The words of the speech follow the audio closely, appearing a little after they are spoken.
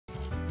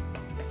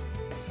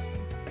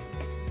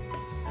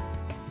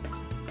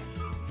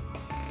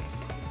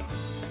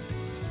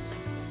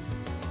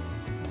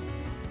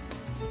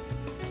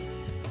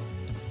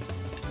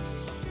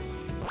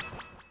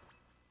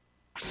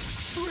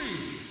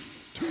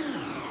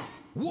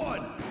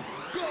1,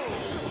 go!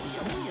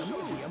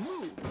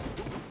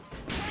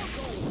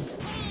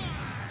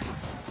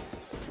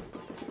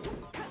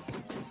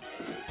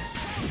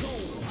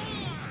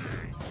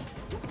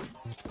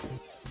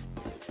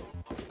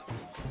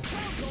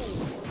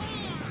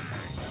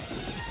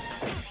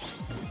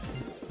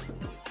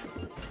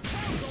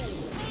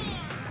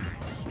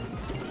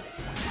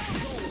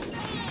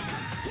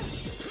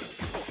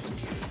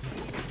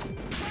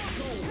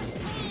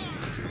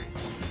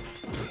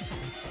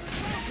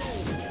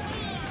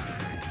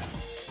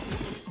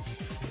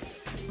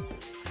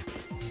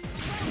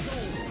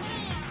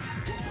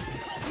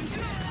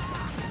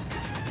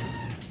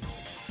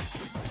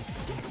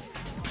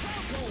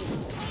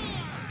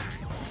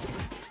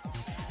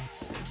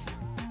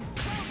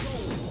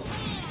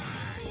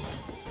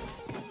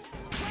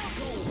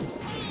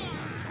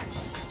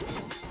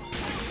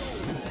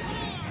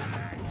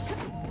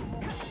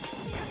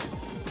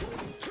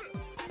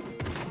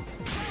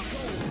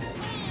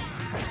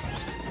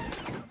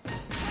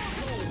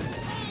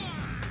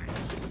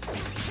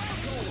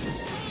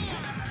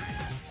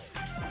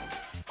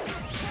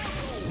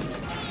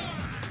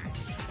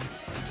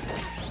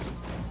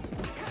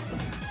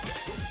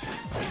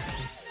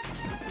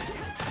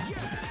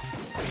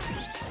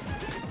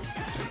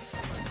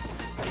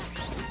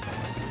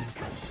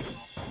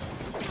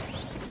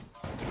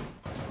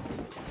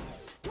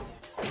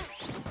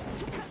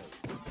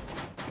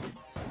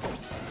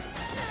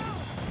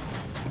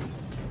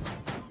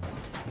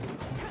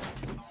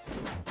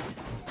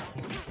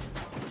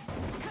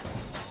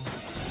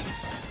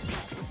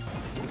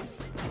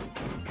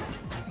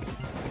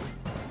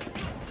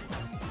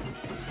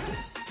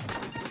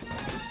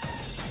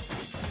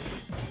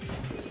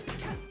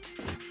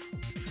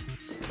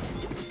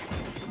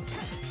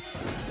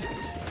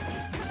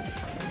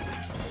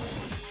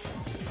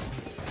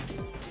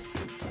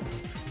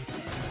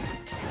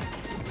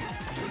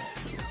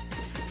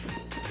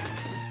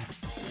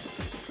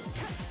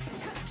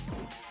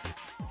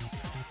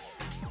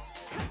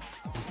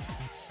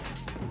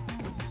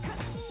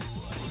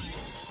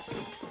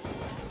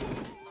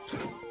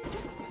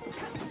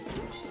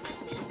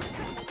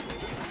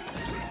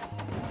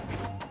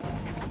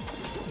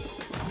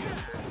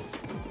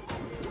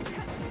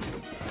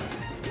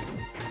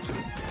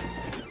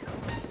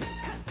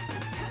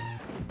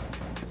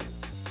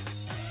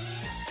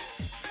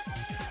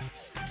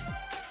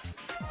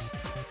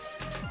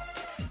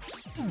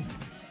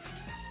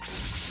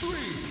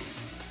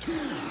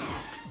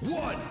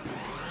 One,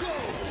 go!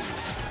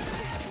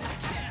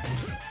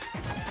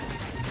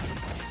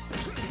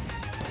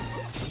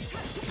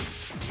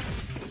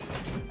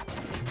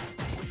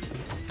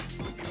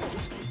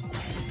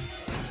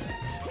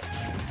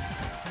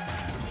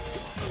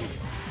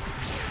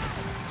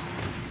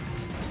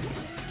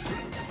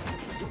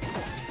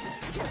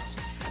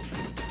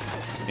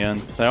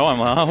 And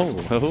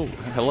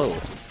hello,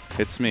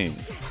 it's me,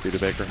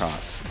 Studebaker Hot,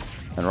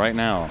 and right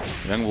now,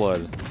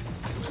 Youngblood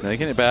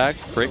making it back.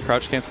 Great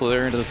crouch cancel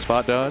there into the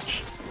spot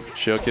dodge.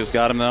 Shokio's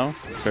got him though.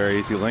 Very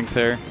easy link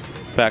there.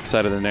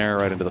 Backside of the nair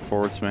right into the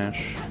forward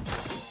smash.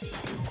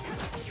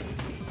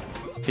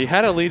 He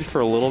had a lead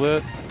for a little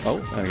bit. Oh,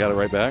 and got it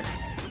right back.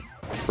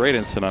 Great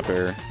instant up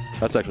air.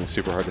 That's actually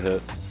super hard to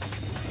hit.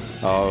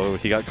 Oh,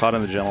 he got caught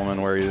in the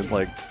gentleman where he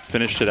like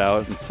finished it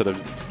out instead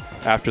of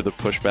after the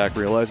pushback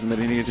realizing that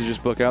he needed to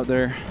just book out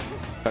there.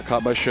 Got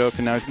caught by Shok,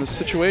 and now he's in this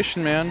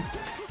situation, man.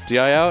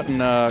 DI out and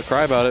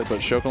cry about it,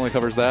 but Shok only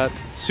covers that.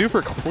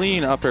 Super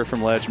clean up air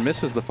from ledge,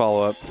 misses the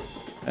follow-up,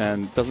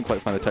 and doesn't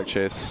quite find the tech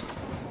chase.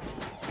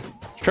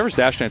 Trevor's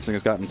dash dancing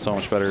has gotten so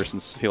much better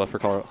since he left for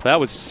Colorado.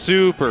 That was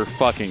super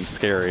fucking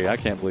scary. I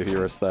can't believe he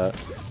risked that.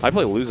 I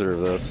play loser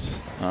of this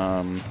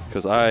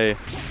because I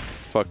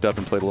fucked up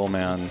and played Lil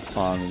Man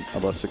on a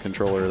busted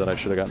controller that I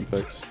should have gotten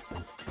fixed.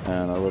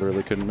 And I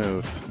literally couldn't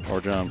move or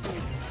jump.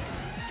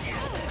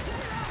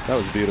 That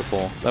was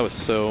beautiful. That was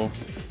so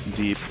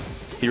deep.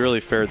 He really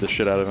fared the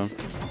shit out of him.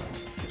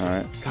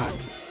 Alright. God,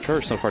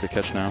 Trevor's so hard to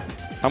catch now.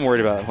 I'm worried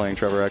about playing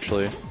Trevor,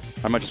 actually.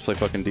 I might just play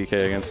fucking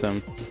DK against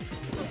him.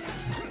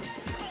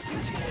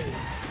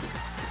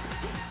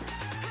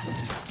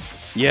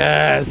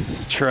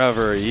 Yes!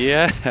 Trevor,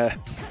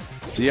 yes!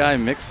 DI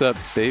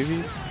mix-ups,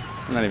 baby.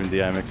 Not even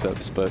DI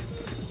mix-ups, but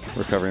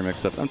recovery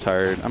mix-ups. I'm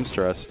tired. I'm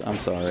stressed. I'm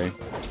sorry.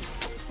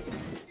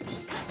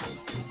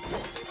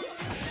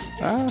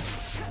 Ah.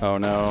 Oh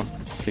no.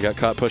 He got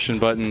caught pushing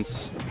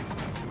buttons.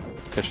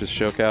 Catches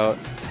Shok out.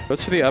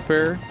 Goes for the up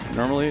air.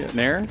 Normally,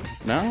 nair?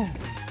 No?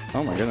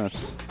 Oh my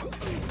goodness.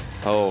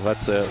 Oh,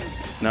 that's it.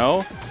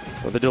 No?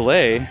 Oh, the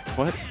delay?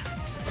 What?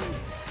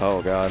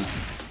 Oh god.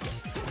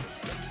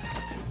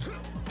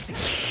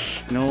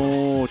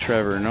 No,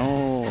 Trevor,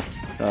 no.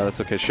 That's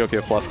okay.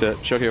 Shokio fluffed it.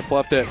 Shokio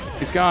fluffed it.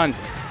 He's gone.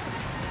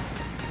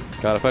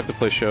 God, if I have to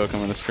play Shok,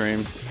 I'm gonna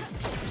scream.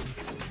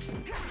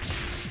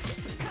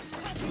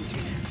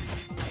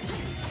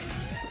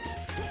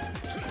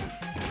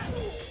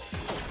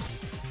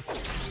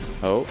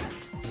 Oh.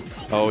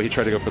 Oh, he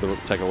tried to go for the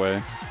tech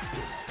away.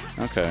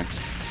 Okay.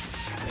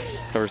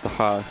 Covers the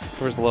high.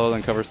 Covers the low,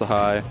 then covers the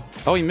high.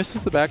 Oh, he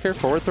misses the back air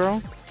forward throw?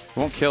 It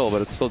won't kill,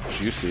 but it's still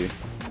juicy.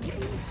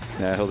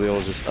 Yeah, he'll be able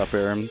to just up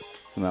air him,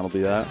 and that'll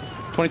be that.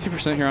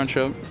 22% here on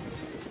Choke.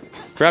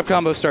 Grab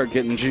combos start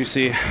getting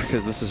juicy,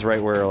 because this is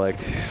right where, like,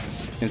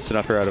 instant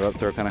up air out of up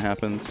throw kind of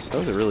happens. That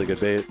was a really good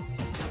bait.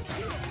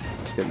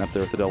 Just getting up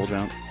there with the double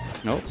jump.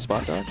 Nope,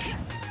 spot dodge.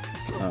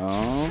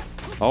 Oh.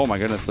 Oh my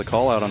goodness, the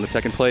call out on the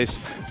tech in place,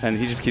 and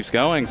he just keeps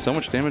going. So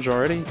much damage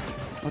already.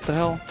 What the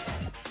hell?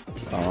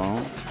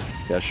 Oh.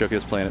 Yeah,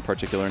 Shokio's playing it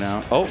particular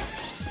now. Oh,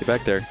 get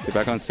back there. Get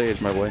back on stage,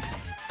 my boy.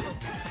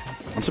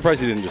 I'm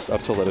surprised he didn't just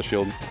up tilt at a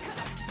shield.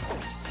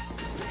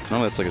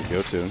 Normally that's like his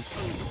go-to.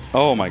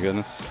 Oh my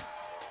goodness.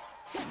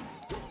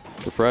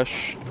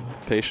 Refresh.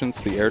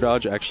 Patience. The air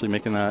dodge actually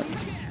making that.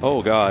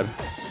 Oh god.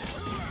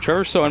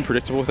 Trevor's so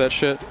unpredictable with that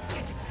shit.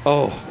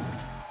 Oh.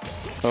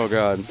 Oh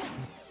god.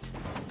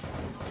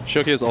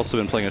 Shokio's also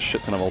been playing a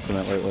shit ton of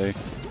Ultimate lately.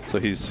 So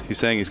he's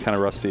saying he's kind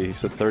of rusty. He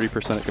said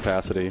 30% at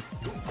capacity.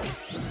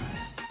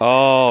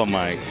 Oh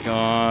my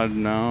god,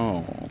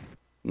 no.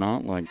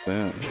 Not like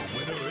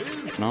this.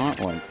 Not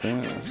like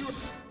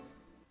this.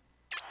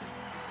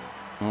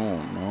 Oh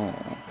no.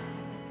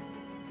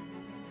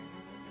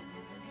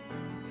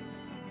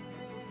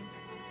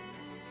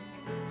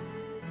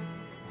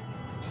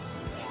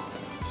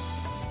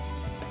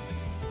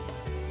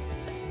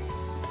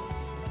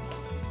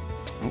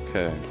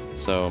 Okay,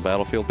 so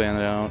Battlefield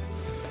banded out.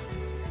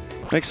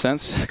 Makes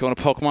sense. Going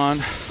to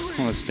Pokemon.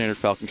 One of the standard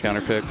Falcon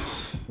counter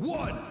picks.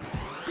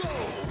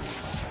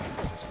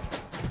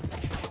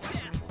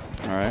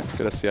 Alright,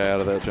 good SCI out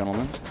of that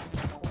gentleman.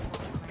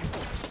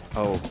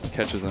 Oh,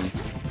 catches him.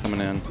 Coming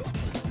in.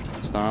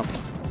 Stomp.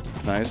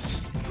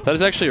 Nice. That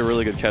is actually a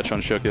really good catch on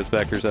Shokio's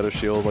backers out of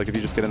shield. Like if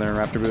you just get in there and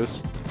Raptor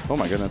Boost. Oh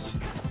my goodness.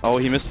 Oh,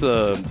 he missed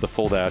the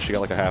full dash. He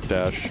got like a half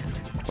dash.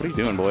 What are you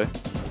doing, boy?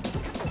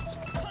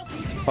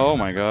 Oh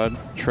my god.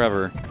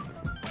 Trevor.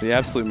 The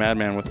absolute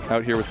madman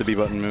out here with the B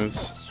button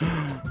moves.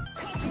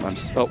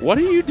 Oh, what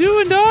are you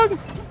doing, dog?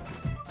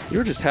 You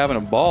were just having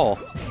a ball.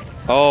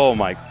 Oh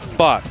my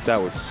fuck.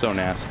 That was so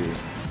nasty.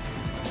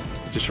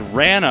 Just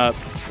ran up,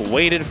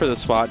 waited for the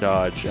spot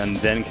dodge, and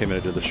then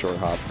committed to the short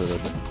hop for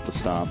the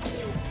stomp.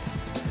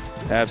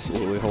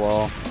 Absolutely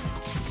halal.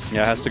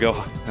 Yeah, has to go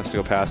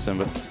past him,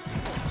 but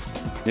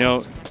you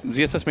know,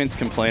 ZSS mains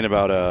complain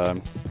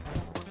about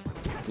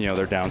you know,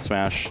 their down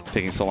smash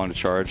taking so long to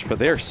charge, but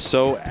they are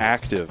so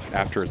active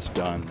after it's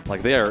done.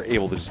 Like they are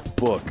able to just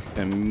book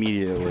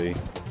immediately,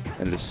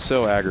 and it is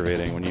so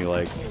aggravating when you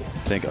like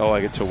think, oh,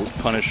 I get to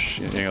punish,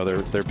 you know,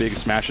 their big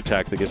smash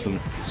attack that gives them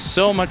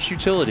so much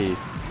utility,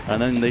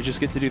 and then they just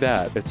get to do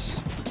that.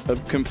 It's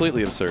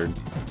completely absurd.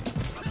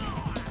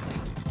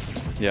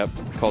 Yep,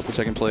 calls the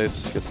check in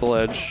place, gets the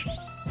ledge.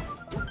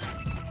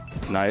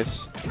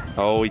 Nice.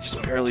 Oh, he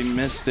just barely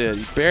missed it.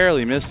 He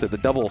barely missed it. The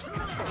double.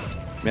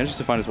 Manages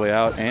to find his way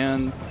out,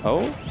 and...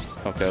 Oh?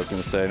 Okay, I was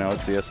going to say, no,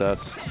 it's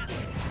ZSS.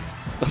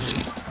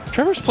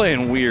 Trevor's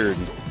playing weird.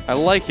 I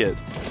like it,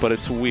 but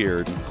it's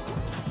weird.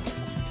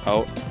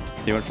 Oh,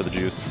 he went for the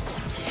juice.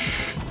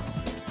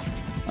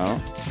 Oh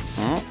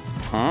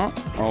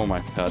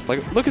my god.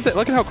 Like, look at that.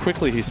 Look at how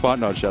quickly he spot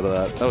dodged out of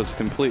that. That was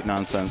complete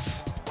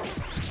nonsense.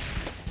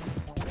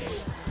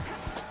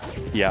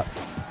 Yeah.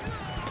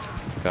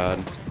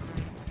 God.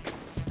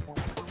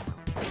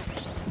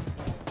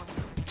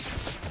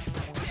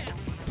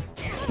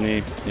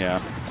 Knee, yeah.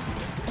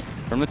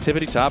 From the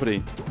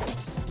tippity-toppity.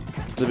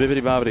 The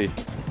bibbity-bobbity.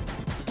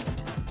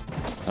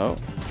 Oh.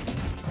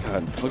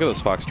 God, look at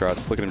those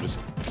foxtrots. Look at him just...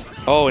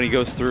 Oh, and he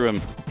goes through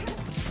him.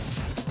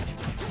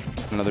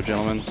 Another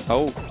gentleman.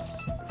 Oh.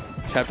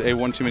 Tapped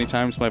A1 too many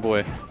times, my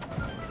boy.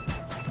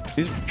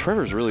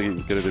 Trevor's really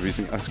good at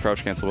abusing X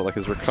crouch cancel, but like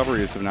his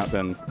recoveries have not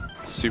been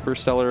super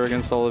stellar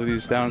against all of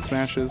these down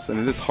smashes, and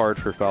it is hard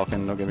for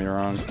Falcon, don't get me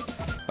wrong.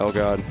 Oh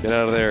god, get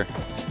out of there.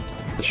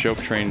 The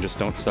Shok train just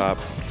don't stop.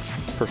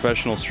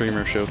 Professional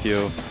streamer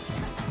Shokio.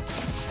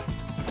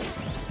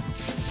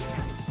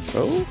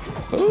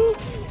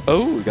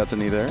 Oh, we got the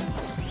knee there.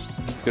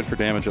 It's good for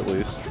damage at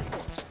least.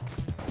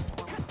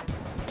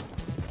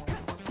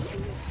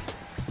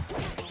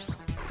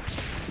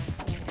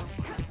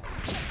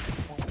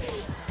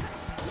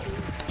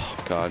 Oh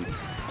god.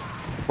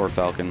 Poor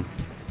Falcon.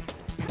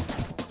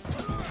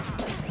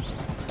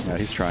 Yeah,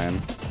 he's trying.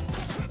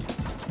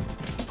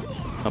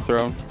 Up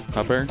throw,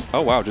 up air.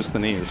 Oh wow, just the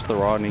knee, just the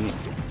raw knee.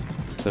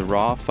 The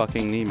raw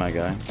fucking knee, my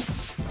guy.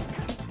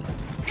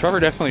 Trevor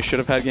definitely should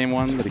have had game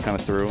one, but he kind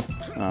of threw.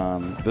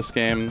 This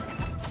game,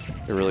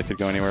 it really could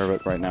go anywhere,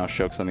 but right now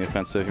Shok's on the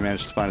offensive. He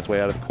managed to find his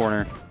way out of the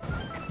corner.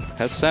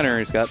 Has center,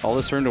 he's got all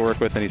this room to work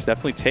with, and he's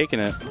definitely taking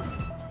it.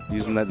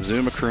 Using that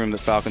Zuma Kroom that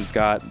Falcon's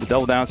got. The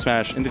double down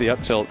smash into the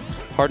up tilt.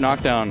 Hard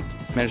knockdown,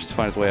 manages to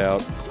find his way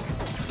out.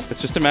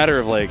 It's just a matter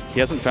of, like, he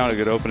hasn't found a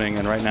good opening,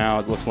 and right now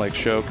it looks like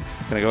Shok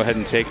gonna go ahead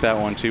and take that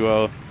one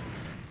 2-0.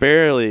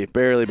 Barely,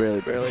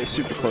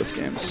 super close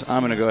games.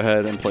 I'm gonna go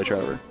ahead and play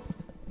Trevor.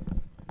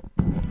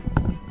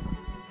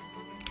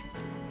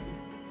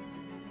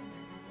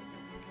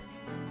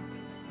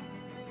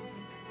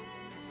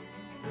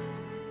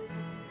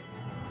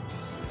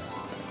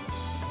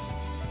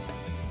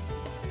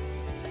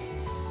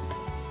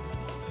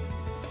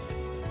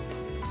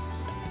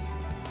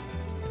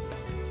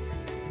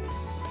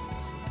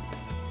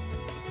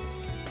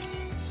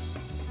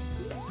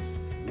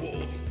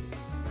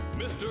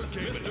 Mr.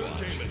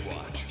 Game &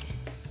 Watch.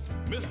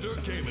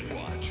 Mr. Game &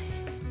 Watch.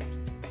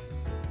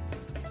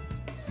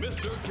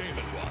 Mr. Game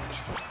 & Watch.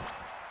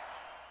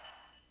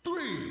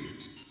 3,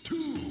 2,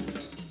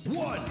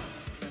 1,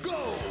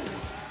 go!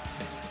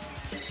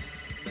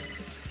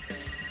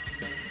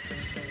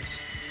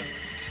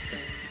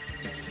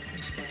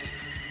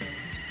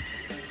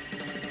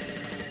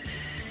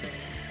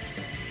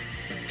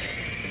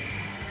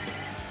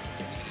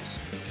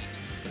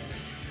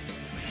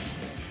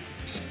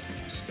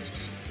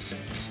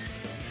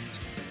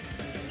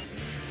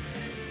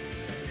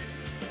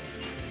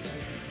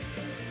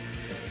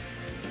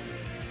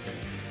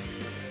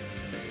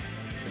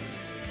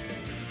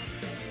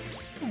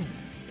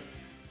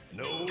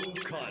 No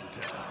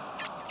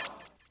contest.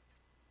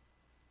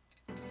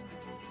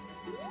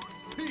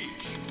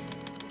 Peach.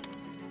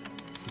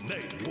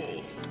 Snake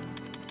Wolf.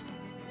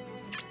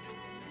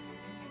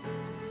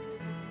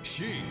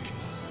 Sheik.